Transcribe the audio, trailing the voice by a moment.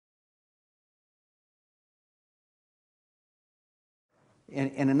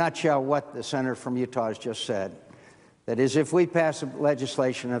in a nutshell, what the senator from Utah has just said. That is, if we pass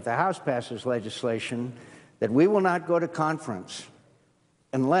legislation, if the House passes legislation, that we will not go to conference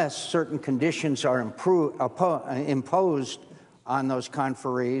unless certain conditions are imposed on those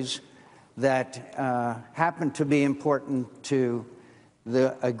conferees that happen to be important to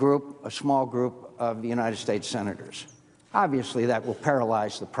a small group of the United States senators. Obviously, that will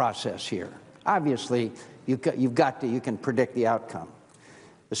paralyze the process here. Obviously, you can predict the outcome.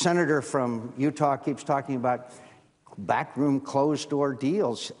 The senator from Utah keeps talking about backroom closed-door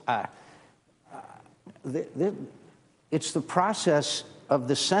deals. It's the process of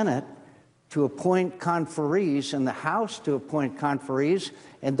the Senate to appoint conferees and the House to appoint conferees,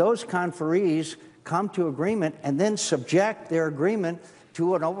 and those conferees come to agreement and then subject their agreement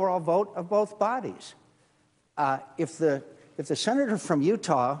to an overall vote of both bodies. If the senator from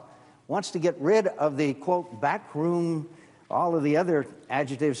Utah wants to get rid of the, quote, backroom, all of the other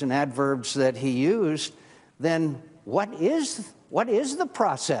adjectives and adverbs that he used, then what is the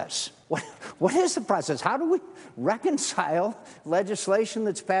process? What is the process? How do we reconcile legislation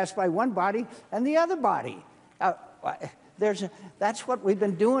that's passed by one body and the other body? That's what we've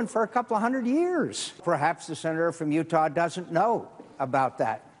been doing for a couple of hundred years. Perhaps the senator from Utah doesn't know about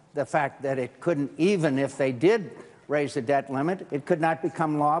that, the fact that it couldn't, even if they did raise the debt limit, it could not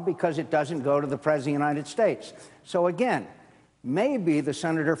become law because it doesn't go to the President of the United States. So again, maybe the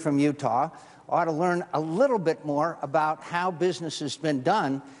senator from Utah ought to learn a little bit more about how business has been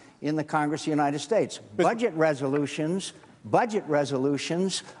done in the Congress of the United States. Budget resolutions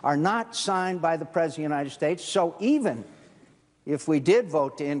are not signed by the President of the United States, so even if we did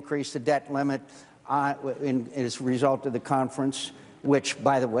vote to increase the debt limit as a result of the conference, which,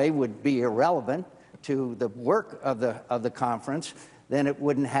 by the way, would be irrelevant to the work of the conference, then it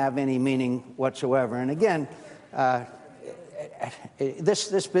wouldn't have any meaning whatsoever. And again,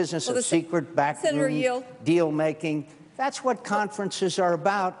 this business of secret backroom deal-making, that's what conferences are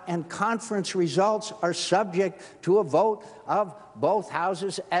about, and conference results are subject to a vote of both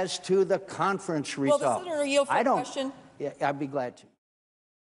houses as to the conference result. Will the senator yield for a question? Yeah, I'd be glad to.